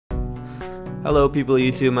Hello people of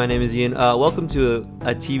YouTube, my name is Ian. Welcome to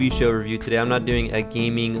a TV show review today. I'm not doing a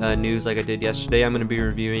gaming news like I did yesterday. I'm going to be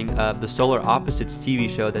reviewing the Solar Opposites TV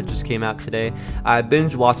show that just came out today. I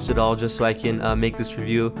binge watched it all just so I can make this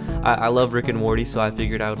review. I love Rick and Morty, so I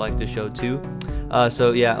figured I would like this show too.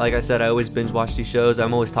 So yeah, like I said, I always binge watch these shows.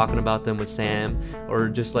 I'm always talking about them with Sam or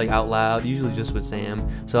just like out loud, usually just with Sam.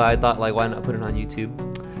 So I thought like, why not put it on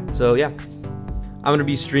YouTube? So yeah. I'm going to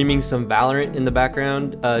be streaming some Valorant in the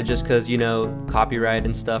background just because, you know, copyright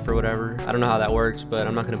and stuff or whatever. I don't know how that works, but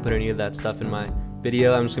I'm not going to put any of that stuff in my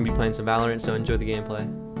video. I'm just going to be playing some Valorant, so enjoy the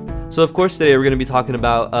gameplay. So of course today we're going to be talking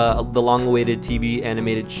about the long-awaited TV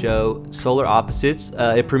animated show Solar Opposites.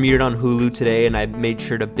 It premiered on Hulu today and I made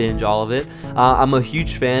sure to binge all of it. I'm a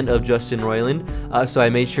huge fan of Justin Roiland, so I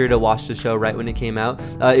made sure to watch the show right when it came out.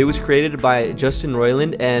 It was created by Justin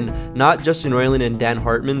Roiland, and not Justin Roiland and Dan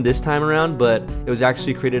Hartman this time around, but it was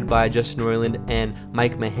actually created by Justin Roiland and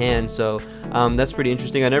Mike Mahan, so that's pretty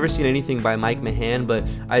interesting. I've never seen anything by Mike Mahan,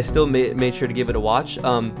 but I still made sure to give it a watch.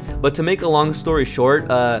 But to make a long story short,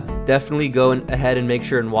 definitely go ahead and make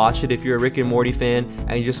sure and watch it. If you're a Rick and Morty fan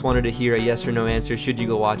and you just wanted to hear a yes or no answer, should you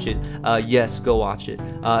go watch it? Yes, go watch it.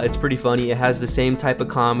 It's pretty funny. It has the same type of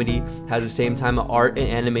comedy, has the same type of art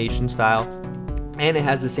and animation style, and it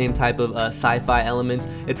has the same type of sci-fi elements.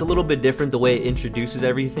 It's a little bit different the way it introduces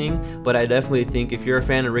everything, but I definitely think if you're a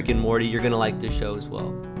fan of Rick and Morty, you're gonna like this show as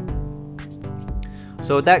well.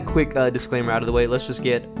 So with that quick disclaimer out of the way, let's just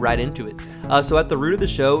get right into it. So at the root of the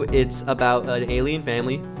show, it's about an alien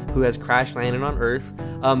family who has crash landed on Earth.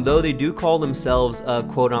 Though they do call themselves a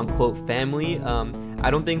quote-unquote family, I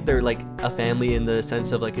don't think they're like a family in the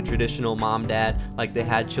sense of like a traditional mom dad, like they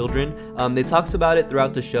had children. They talks about it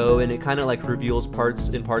throughout the show, and it kind of like reveals parts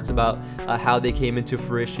about how they came into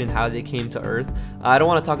fruition, how they came to Earth. I don't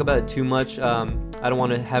want to talk about it too much. I don't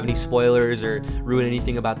want to have any spoilers or ruin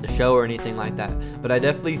anything about the show or anything like that, but I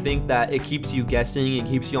definitely think that it keeps you guessing and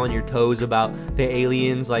keeps you on your toes about the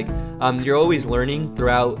aliens. Like you're always learning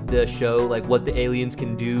throughout the show like what the aliens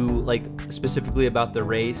can do, like specifically about the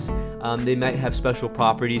race. They might have special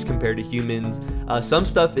properties compared to humans. Some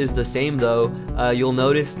stuff is the same though. You'll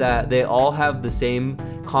notice that they all have the same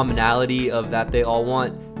commonality of that they all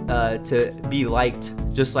want to be liked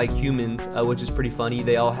just like humans, which is pretty funny.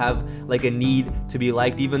 They all have like a need to be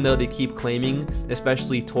liked, even though they keep claiming,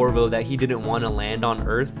 especially Torvo, that he didn't want to land on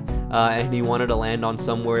Earth and he wanted to land on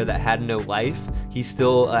somewhere that had no life. He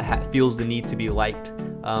still feels the need to be liked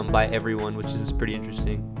by everyone, which is pretty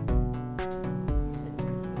interesting.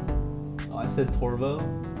 Oh, I said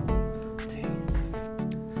Torvo.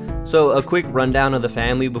 So a quick rundown of the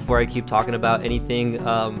family before I keep talking about anything.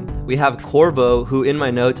 We have Corvo, who in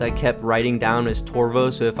my notes I kept writing down as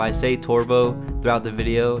Torvo, so if I say Torvo throughout the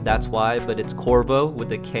video, that's why, but it's Corvo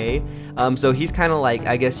with a K. So he's kind of like,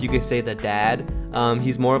 I guess you could say, the dad.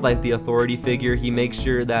 He's more of like the authority figure. He makes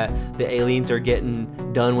sure that the aliens are getting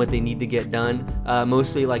done what they need to get done.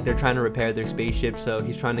 Mostly like they're trying to repair their spaceship, so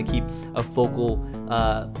he's trying to keep a focal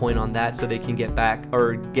point on that so they can get back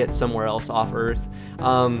or get somewhere else off Earth.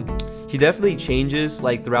 He definitely changes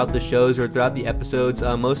like throughout the shows or throughout the episodes.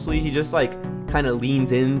 Mostly he just like kind of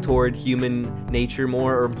leans in toward human nature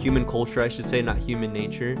more, or human culture I should say, not human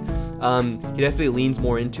nature. He definitely leans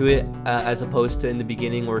more into it as opposed to in the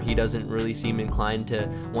beginning where he doesn't really seem inclined to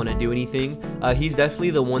want to do anything. He's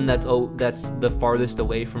definitely the one that's the farthest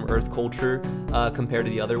away from Earth culture compared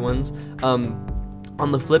to the other ones.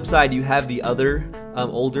 On the flip side, you have the other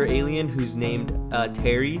older alien who's named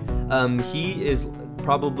Terry. He is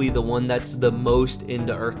probably the one that's the most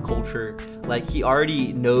into Earth culture. Like he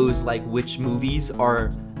already knows like which movies are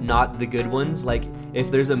not the good ones. Like if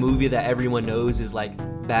there's a movie that everyone knows is like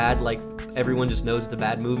bad, like everyone just knows the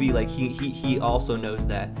bad movie, like he also knows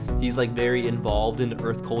that. He's like very involved in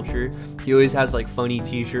Earth culture. He always has like funny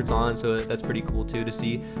t-shirts on, so that's pretty cool too to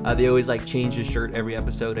see. They always like change his shirt every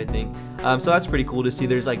episode, I think. So that's pretty cool to see.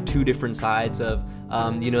 There's like two different sides of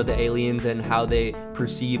you know, the aliens and how they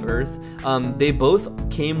perceive Earth. They both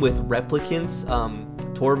came with replicants.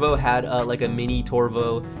 Torvo had like a mini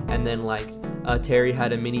Torvo, and then like Terry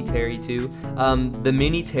had a mini Terry too. The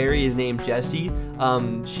mini Terry is named Jessie.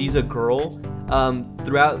 She's a girl.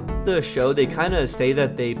 Throughout the show they kind of say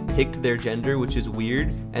that they picked their gender, which is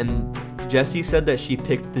weird, and Jessie said that she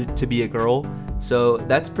picked to be a girl, so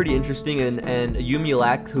that's pretty interesting. And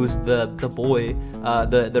Yumilak, who's the boy,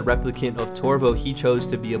 the replicant of Torvo, he chose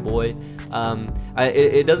to be a boy.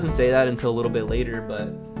 It doesn't say that until a little bit later, but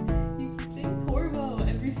you keep saying Torvo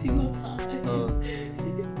every single time.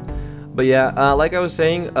 But yeah, like I was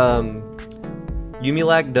saying,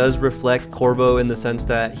 Yumilak does reflect Corvo in the sense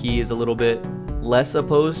that he is a little bit less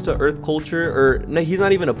opposed to Earth culture, or no, he's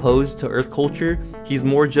not even opposed to Earth culture. He's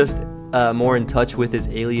more just more in touch with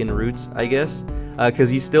his alien roots, I guess, because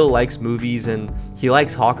he still likes movies and he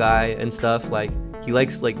likes Hawkeye and stuff. Like, he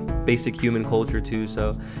likes like basic human culture too.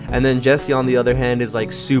 So, and then Jesse on the other hand is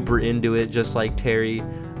like super into it, just like Terry.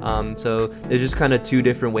 So there's just kind of two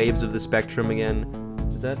different waves of the spectrum again.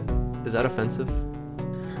 Is that offensive?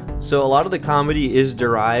 So a lot of the comedy is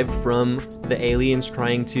derived from the aliens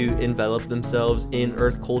trying to envelop themselves in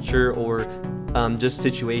Earth culture, or just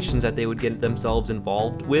situations that they would get themselves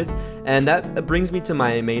involved with. And that brings me to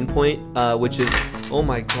my main point, which is, oh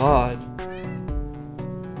my god,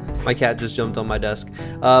 my cat just jumped on my desk.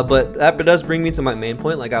 But that does bring me to my main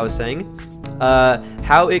point, like I was saying,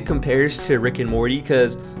 how it compares to Rick and Morty,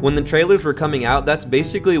 because when the trailers were coming out, that's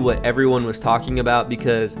basically what everyone was talking about,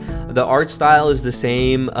 because the art style is the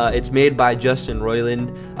same. It's made by Justin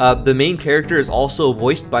Roiland. The main character is also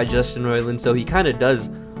voiced by Justin Roiland, so he kind of does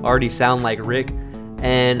already sound like Rick.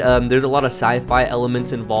 And there's a lot of sci-fi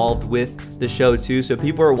elements involved with the show too, so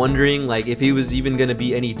people are wondering like if he was even going to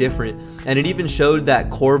be any different. And it even showed that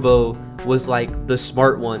Corvo was like the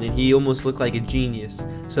smart one, and he almost looked like a genius.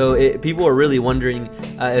 So people are really wondering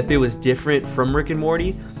if it was different from Rick and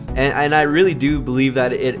Morty. And I really do believe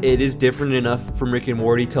that it is different enough from Rick and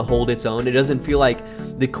Morty to hold its own. It doesn't feel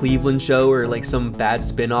like the Cleveland Show or like some bad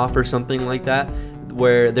spin-off or something like that,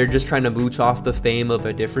 where they're just trying to mooch off the fame of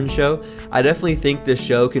a different show. I definitely think this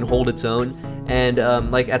show can hold its own. And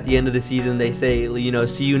like at the end of the season, they say, you know,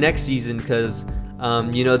 see you next season, because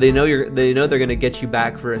you know, they know they're gonna get you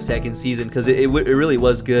back for a second season, because it really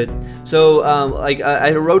was good. So like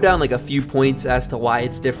I wrote down like a few points as to why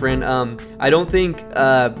it's different. I don't think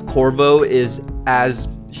Corvo is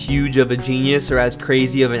as huge of a genius or as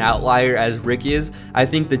crazy of an outlier as Rick is. I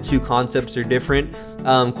think the two concepts are different.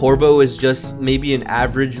 Corvo is just maybe an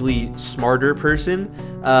averagely smarter person,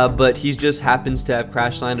 but he just happens to have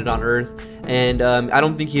crash landed on Earth, and I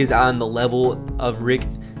don't think he is on the level of Rick.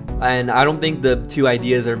 And I don't think the two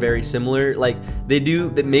ideas are very similar. Like, they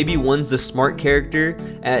do, that maybe one's the smart character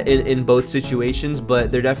in both situations,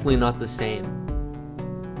 but they're definitely not the same.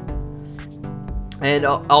 And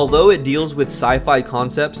although it deals with sci-fi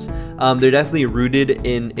concepts, they're definitely rooted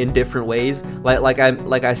in different ways. Like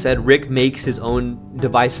I said, Rick makes his own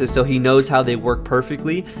devices, so he knows how they work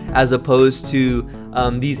perfectly, as opposed to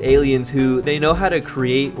these aliens who they know how to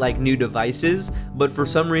create like new devices, but for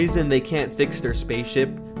some reason they can't fix their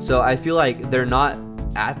spaceship. So I feel like they're not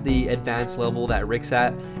at the advanced level that Rick's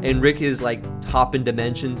at, and Rick is like top in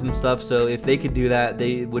dimensions and stuff, so if they could do that,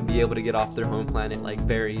 they would be able to get off their home planet like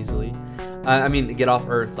very easily. I mean, get off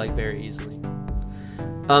Earth like very easily.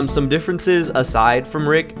 Some differences aside from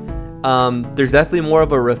Rick, there's definitely more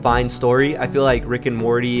of a refined story. I feel like Rick and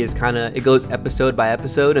Morty is kind of, it goes episode by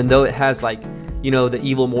episode, and though it has like, you know, the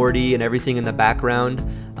evil Morty and everything in the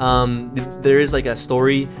background, there is like a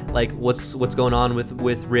story, like what's going on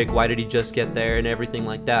with Rick, why did he just get there, and everything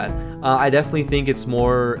like that. I definitely think it's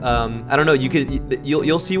more, I don't know,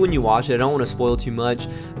 you'll see when you watch it. I don't want to spoil too much,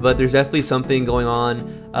 but there's definitely something going on,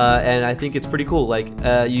 and I think it's pretty cool. Like,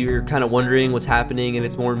 you're kind of wondering what's happening, and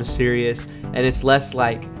it's more mysterious, and it's less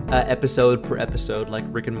like episode per episode like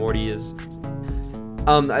Rick and Morty is.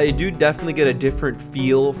 I do definitely get a different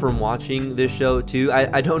feel from watching this show too.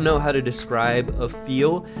 I don't know how to describe a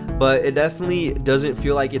feel, but it definitely doesn't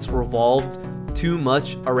feel like it's revolved too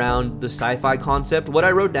much around the sci-fi concept. What I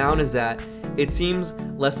wrote down is that it seems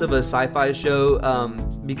less of a sci-fi show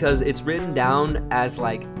because it's written down as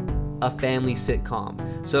like a family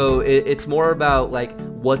sitcom. So it's more about like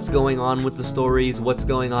what's going on with the stories, what's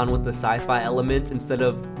going on with the sci-fi elements, instead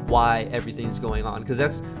of why everything's going on, because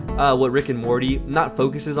that's what Rick and Morty not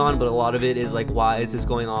focuses on, but a lot of it is like, why is this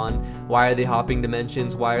going on, why are they hopping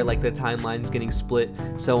dimensions, why are like the timelines getting split,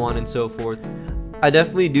 so on and so forth. I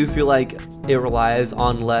definitely do feel like it relies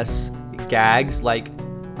on less gags. Like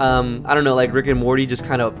I don't know, like Rick and Morty just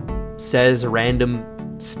kind of says random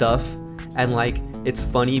stuff, and like it's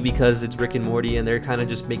funny because it's Rick and Morty and they're kind of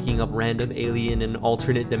just making up random alien and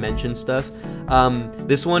alternate dimension stuff.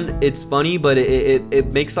 This one, it's funny, but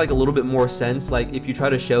it makes like a little bit more sense. Like if you try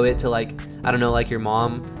to show it to like, I don't know, like your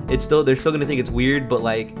mom, they're still gonna think it's weird, but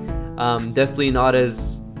like definitely not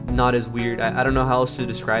as weird. I don't know how else to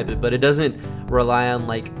describe it, but it doesn't rely on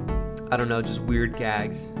like, I don't know, just weird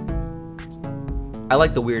gags. I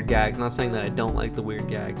like the weird gags. I'm not saying that I don't like the weird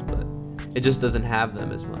gags, but it just doesn't have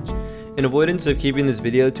them as much. In avoidance of keeping this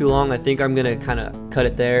video too long, I think I'm gonna kind of cut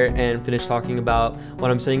it there and finish talking about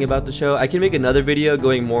what I'm saying about the show. I can make another video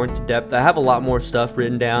going more into depth. I have a lot more stuff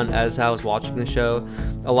written down as I was watching the show,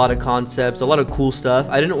 a lot of concepts, a lot of cool stuff.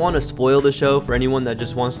 I didn't want to spoil the show for anyone that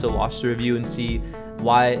just wants to watch the review and see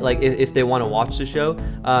why, like if they want to watch the show.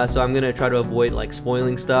 So I'm gonna try to avoid like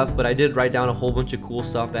spoiling stuff, but I did write down a whole bunch of cool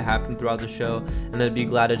stuff that happened throughout the show, and I'd be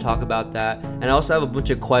glad to talk about that. And I also have a bunch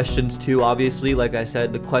of questions too. Obviously, like I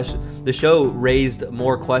said, the show raised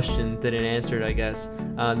more questions than it answered, I guess.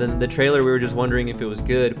 Then the trailer, we were just wondering if it was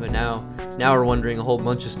good, but now we're wondering a whole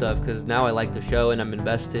bunch of stuff, because now I like the show and I'm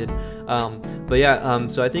invested. But yeah,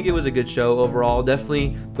 so I think it was a good show overall.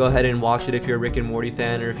 Definitely go ahead and watch it if you're a Rick and Morty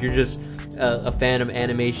fan, or if you're just a fan of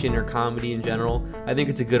animation or comedy in general. I think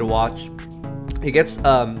it's a good watch. It gets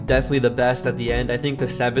definitely the best at the end. I think the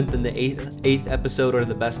 7th and the 8th episode are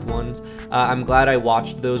the best ones. I'm glad I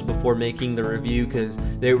watched those before making the review,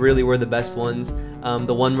 because they really were the best ones.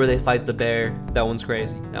 The one where they fight the bear, that one's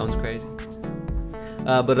crazy. That one's crazy.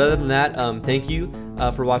 But other than that, thank you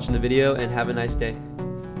for watching the video, and have a nice day.